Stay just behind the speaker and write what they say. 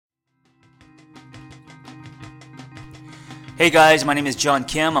Hey guys, my name is John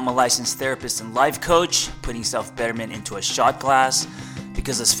Kim. I'm a licensed therapist and life coach, putting self-betterment into a shot glass.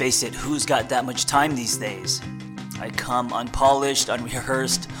 Because let's face it, who's got that much time these days? I come unpolished,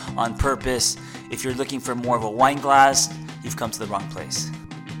 unrehearsed, on purpose. If you're looking for more of a wine glass, you've come to the wrong place.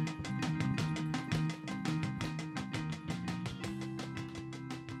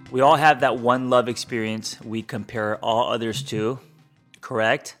 We all have that one love experience we compare all others to,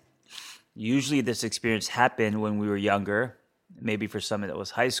 correct? Usually this experience happened when we were younger. Maybe for some it was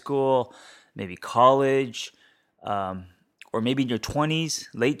high school, maybe college, or maybe in your 20s,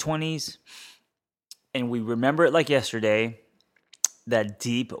 late 20s. And we remember it like yesterday, that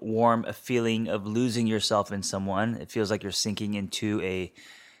deep, warm feeling of losing yourself in someone. It feels like you're sinking into a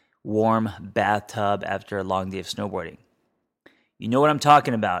warm bathtub after a long day of snowboarding. You know what I'm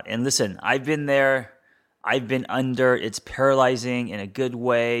talking about. And listen, I've been there. I've been under. It's paralyzing in a good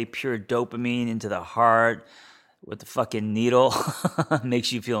way, pure dopamine into the heart with the fucking needle.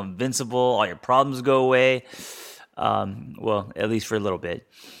 Makes you feel invincible. All your problems go away. Well, at least for a little bit.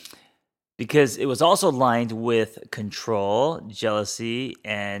 Because it was also lined with control, jealousy,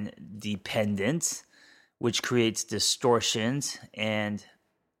 and dependence, which creates distortions and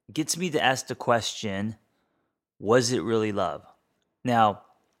gets me to ask the question, was it really love? Now,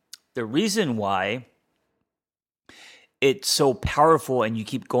 the reason why it's so powerful and you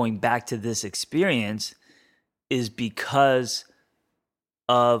keep going back to this experience is because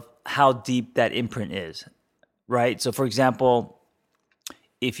of how deep that imprint is, right? So for example,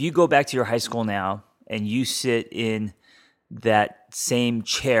 if you go back to your high school now and you sit in that same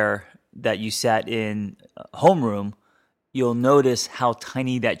chair that you sat in homeroom, you'll notice how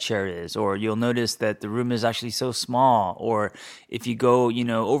tiny that chair is, or you'll notice that the room is actually so small. Or if you go,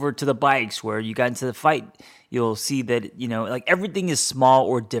 over to the bikes where you got into the fight, you'll see that, like everything is small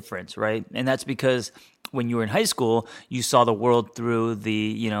or different, right? And that's because when you were in high school, you saw the world through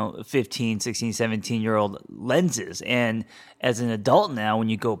the, 15, 16, 17-year-old lenses. And as an adult now, when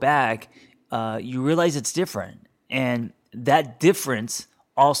you go back, you realize it's different. And that difference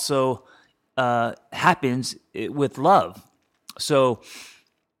also happens with love. So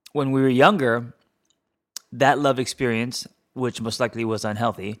when we were younger, that love experience, which most likely was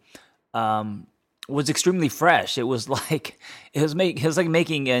unhealthy, was extremely fresh. It was like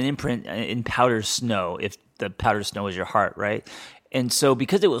making an imprint in powder snow, if the powder snow is your heart, right? And so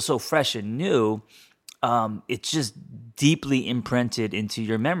because it was so fresh and new, it's just deeply imprinted into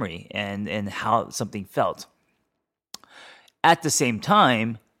your memory and how something felt. At the same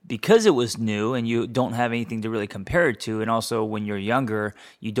time, because it was new and you don't have anything to really compare it to, and also when you're younger,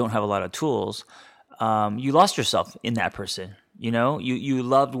 you don't have a lot of tools, you lost yourself in that person. You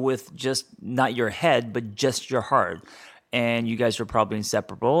loved with just not your head, but just your heart. And you guys were probably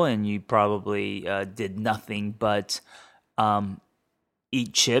inseparable, and you probably did nothing but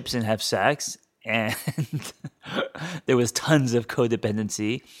eat chips and have sex. And there was tons of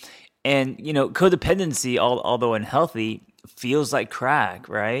codependency. And, codependency, although unhealthy, feels like crack,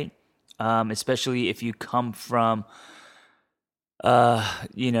 right? Especially if you come from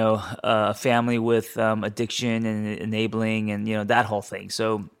a family with addiction and enabling and, that whole thing.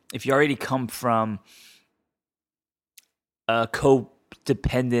 So if you already come from a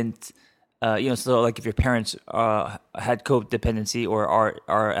codependent, so like if your parents had codependency or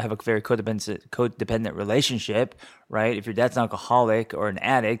have a very codependent relationship, right? If your dad's an alcoholic or an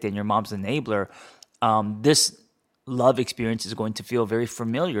addict and your mom's an enabler, this love experience is going to feel very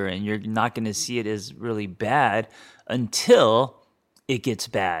familiar, and you're not going to see it as really bad until it gets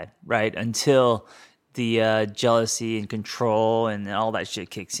bad, right? Until the jealousy and control and all that shit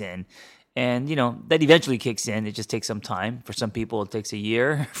kicks in. And, that eventually kicks in. It just takes some time. For some people, it takes a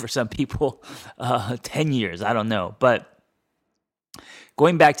year. For some people, 10 years. I don't know. But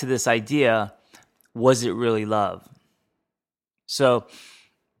going back to this idea, was it really love? So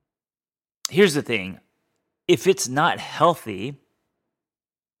here's the thing. If it's not healthy,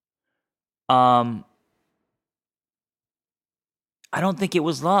 I don't think it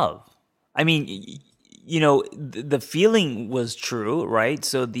was love. I mean, the feeling was true, right?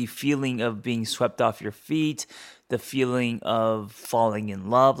 So the feeling of being swept off your feet, the feeling of falling in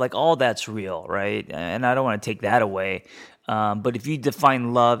love, like all that's real, right? And I don't want to take that away. But if you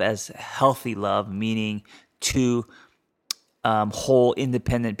define love as healthy love, meaning two whole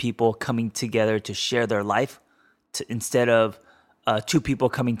independent people coming together to share their life, instead of two people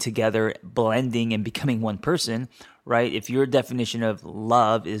coming together, blending and becoming one person, right? If your definition of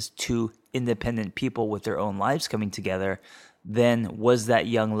love is two independent people with their own lives coming together, then was that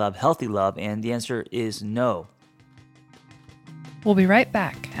young love healthy love? And the answer is no. We'll be right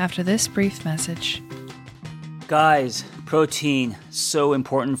back after this brief message. Guys, Protein, so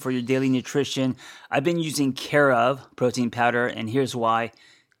important for your daily nutrition. I've been using Care of protein powder, and here's why.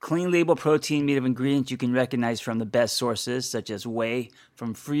 Clean label protein made of ingredients you can recognize from the best sources, such as whey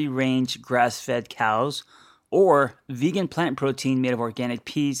from free-range grass-fed cows, or vegan plant protein made of organic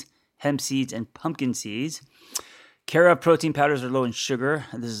peas, hemp seeds, and pumpkin seeds. Care of protein powders are low in sugar.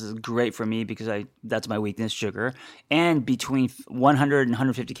 This is great for me because that's my weakness, sugar, and between 100 and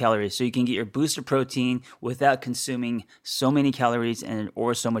 150 calories. So you can get your boost of protein without consuming so many calories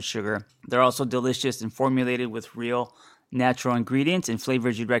or so much sugar. They're also delicious and formulated with real natural ingredients and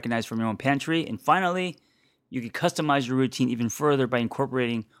flavors you'd recognize from your own pantry. And finally, you can customize your routine even further by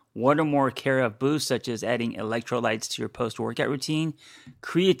incorporating one or more Care of boosts, such as adding electrolytes to your post-workout routine,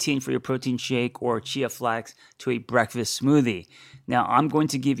 creatine for your protein shake, or chia flax to a breakfast smoothie. Now, I'm going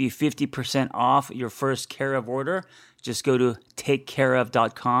to give you 50% off your first Care of order. Just go to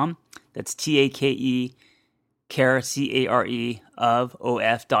takecareof.com. That's T-A-K-E, care, C-A-R-E,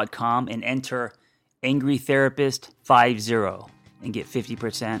 of.com, and enter AngryTherapist50 and get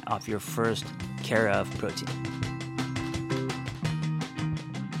 50% off your first Care of protein.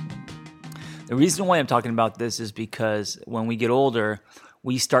 The reason why I'm talking about this is because when we get older,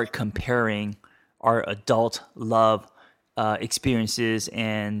 we start comparing our adult love experiences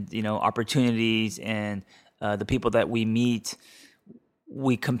and opportunities and the people that we meet.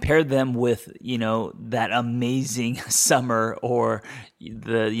 We compare them with that amazing summer or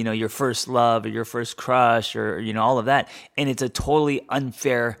your first love or your first crush or all of that, and it's a totally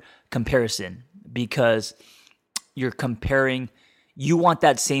unfair comparison because you're comparing. You want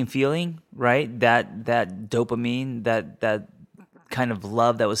that same feeling, right? That dopamine, that kind of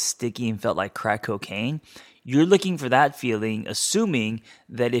love that was sticky and felt like crack cocaine. You're looking for that feeling, assuming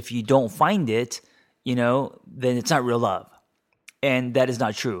that if you don't find it, then it's not real love. And that is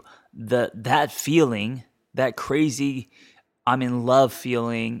not true. That feeling, that crazy, I'm in love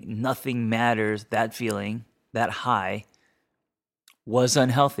feeling, nothing matters, that feeling, that high, was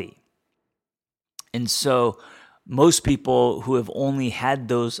unhealthy. And so most people who have only had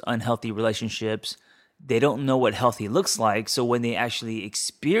those unhealthy relationships, they don't know what healthy looks like. So when they actually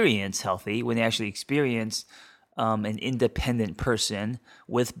experience healthy, when they actually experience an independent person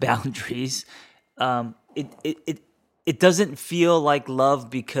with boundaries, it doesn't feel like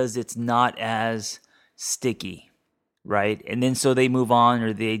love because it's not as sticky, right? And then so they move on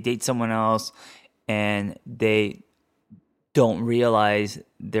or they date someone else and they don't realize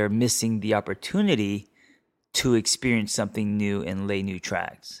they're missing the opportunity to experience something new and lay new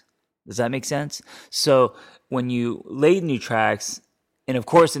tracks. Does that make sense? So when you lay new tracks, and of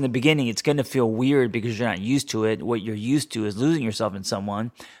course in the beginning it's going to feel weird because you're not used to it. What you're used to is losing yourself in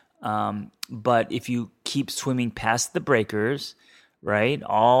someone. But if you keep swimming past the breakers, right,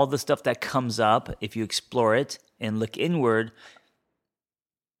 all the stuff that comes up, if you explore it and look inward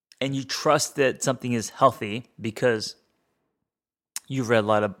and you trust that something is healthy because you've read a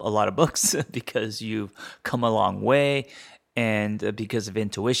lot of books, because you've come a long way, and because of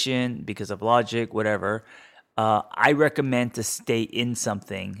intuition, because of logic, whatever. I recommend to stay in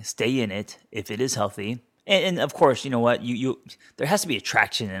it if it is healthy. And of course, you know what? You there has to be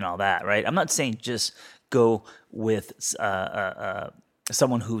attraction and all that, right? I'm not saying just go with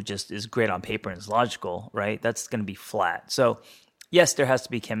someone who just is great on paper and is logical, right? That's going to be flat. So yes, there has to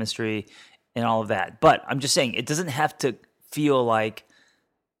be chemistry and all of that. But I'm just saying it doesn't have to feel like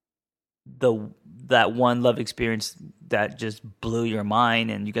that one love experience that just blew your mind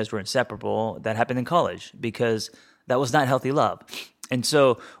and you guys were inseparable that happened in college, because that was not healthy love. And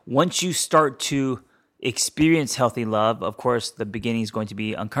so once you start to experience healthy love, of course, the beginning is going to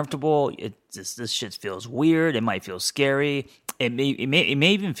be uncomfortable. This shit feels weird. It might feel scary. It may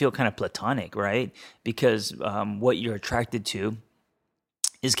even feel kind of platonic, right? Because what you're attracted to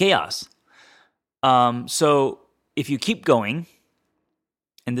is chaos. So if you keep going,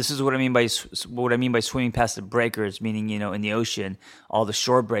 and this is what I mean by swimming past the breakers, meaning in the ocean, all the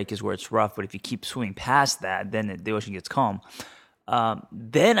shore break is where it's rough. But if you keep swimming past that, then the ocean gets calm.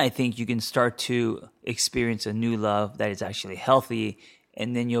 Then I think you can start to experience a new love that is actually healthy.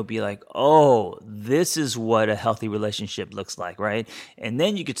 And then you'll be like, oh, this is what a healthy relationship looks like, right? And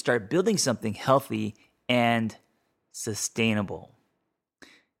then you could start building something healthy and sustainable,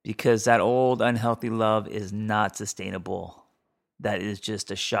 because that old unhealthy love is not sustainable. That is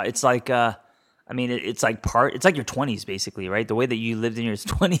just a shot. It's like, it's like your 20s basically, right? The way that you lived in your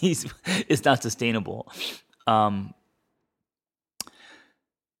 20s is not sustainable.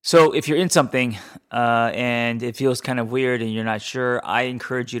 So if you're in something and it feels kind of weird and you're not sure, I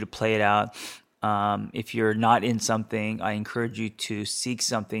encourage you to play it out. If you're not in something, I encourage you to seek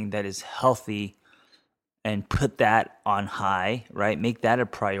something that is healthy and put that on high, right? Make that a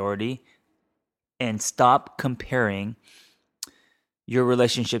priority and stop comparing your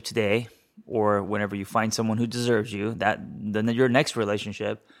relationship today or whenever you find someone who deserves you, your next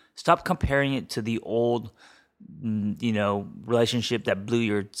relationship, stop comparing it to the old, relationship that blew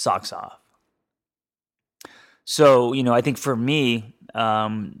your socks off. So, I think for me,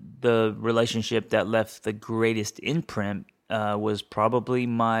 the relationship that left the greatest imprint was probably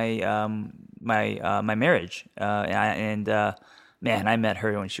my my marriage. Man, I met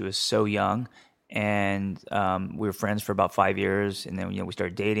her when she was so young, and we were friends for about 5 years, and then we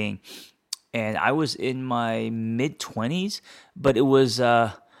started dating. And I was in my mid-20s, but it was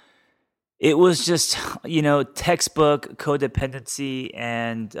just textbook codependency,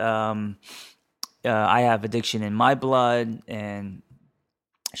 and I have addiction in my blood, and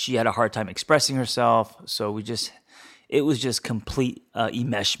she had a hard time expressing herself. So it was just complete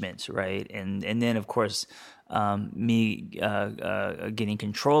enmeshment, right? And then of course me getting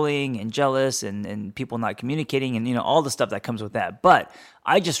controlling and jealous, and people not communicating, and all the stuff that comes with that. But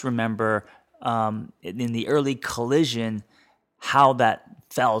I just remember in the early collision how that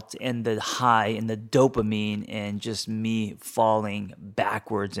felt, and the high and the dopamine, and just me falling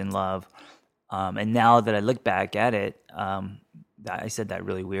backwards in love. And now that I look back at it, I said that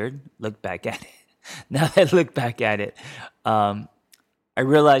really weird. Look back at it. Now that I look back at it, I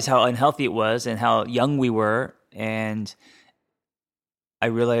realized how unhealthy it was and how young we were, and I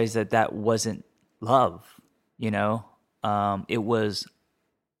realized that wasn't love. It was.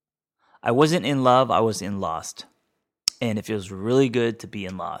 I wasn't in love. I was in lost, and it feels really good to be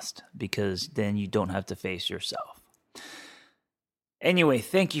in lost, because then you don't have to face yourself. Anyway,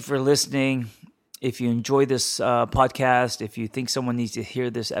 thank you for listening. If you enjoy this podcast, if you think someone needs to hear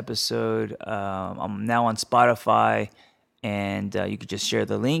this episode, I'm now on Spotify, and you could just share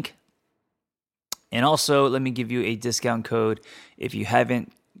the link. And also, let me give you a discount code if you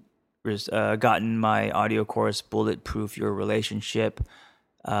haven't gotten my audio course, Bulletproof Your Relationship.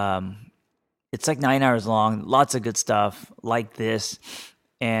 It's like 9 hours long, lots of good stuff like this.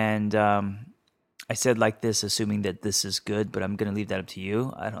 And I said like this, assuming that this is good, but I'm going to leave that up to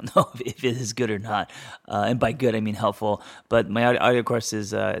you. I don't know if it is good or not. And by good, I mean helpful. But my audio course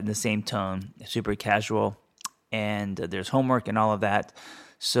is in the same tone, super casual, and there's homework and all of that.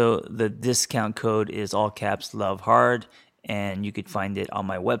 So the discount code is all caps Love Hard, and you could find it on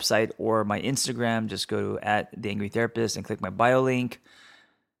my website or my Instagram. Just go to @TheAngryTherapist and click my bio link.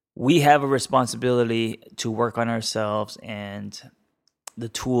 We have a responsibility to work on ourselves and the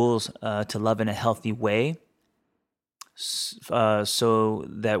tools to love in a healthy way, so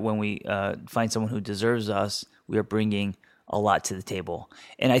that when we find someone who deserves us, we are bringing a lot to the table.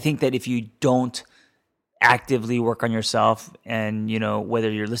 And I think that if you don't actively work on yourself, and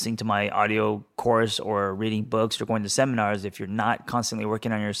whether you're listening to my audio course or reading books or going to seminars, if you're not constantly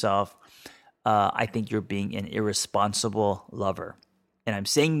working on yourself, I think you're being an irresponsible lover. And I'm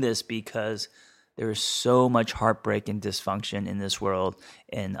saying this because there is so much heartbreak and dysfunction in this world,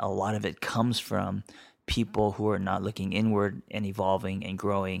 and a lot of it comes from people who are not looking inward and evolving and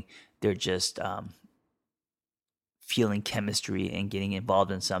growing. They're just feeling chemistry and getting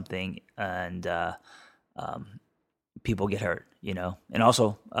involved in something, and people get hurt, and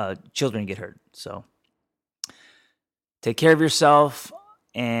also children get hurt. So take care of yourself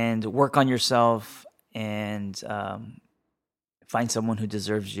and work on yourself, and find someone who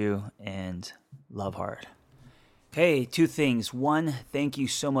deserves you, and love hard. Hey, 2 things. 1, thank you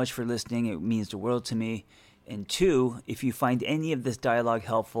so much for listening. It means the world to me. And 2, if you find any of this dialogue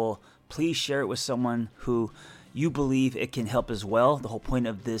helpful, please share it with someone who you believe it can help as well. The whole point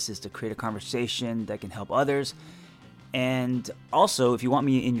of this is to create a conversation that can help others. And also, if you want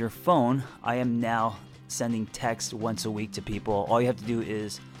me in your phone, I am now sending text once a week to people. All you have to do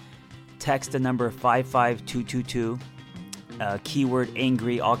is text the number 55222, keyword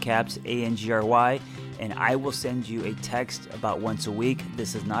angry, all caps, ANGRY, and I will send you a text about once a week.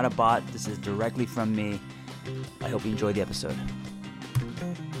 This is not a bot. This is directly from me. I hope you enjoy the episode.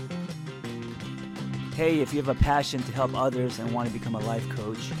 Hey, if you have a passion to help others and want to become a life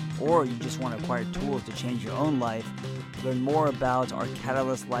coach, or you just want to acquire tools to change your own life, learn more about our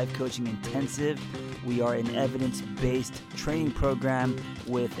Catalyst Life Coaching Intensive. We are an evidence-based training program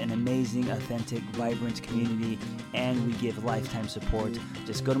with an amazing, authentic, vibrant community, and we give lifetime support.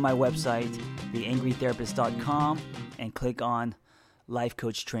 Just go to my website, theangrytherapist.com, and click on Life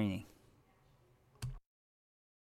Coach Training.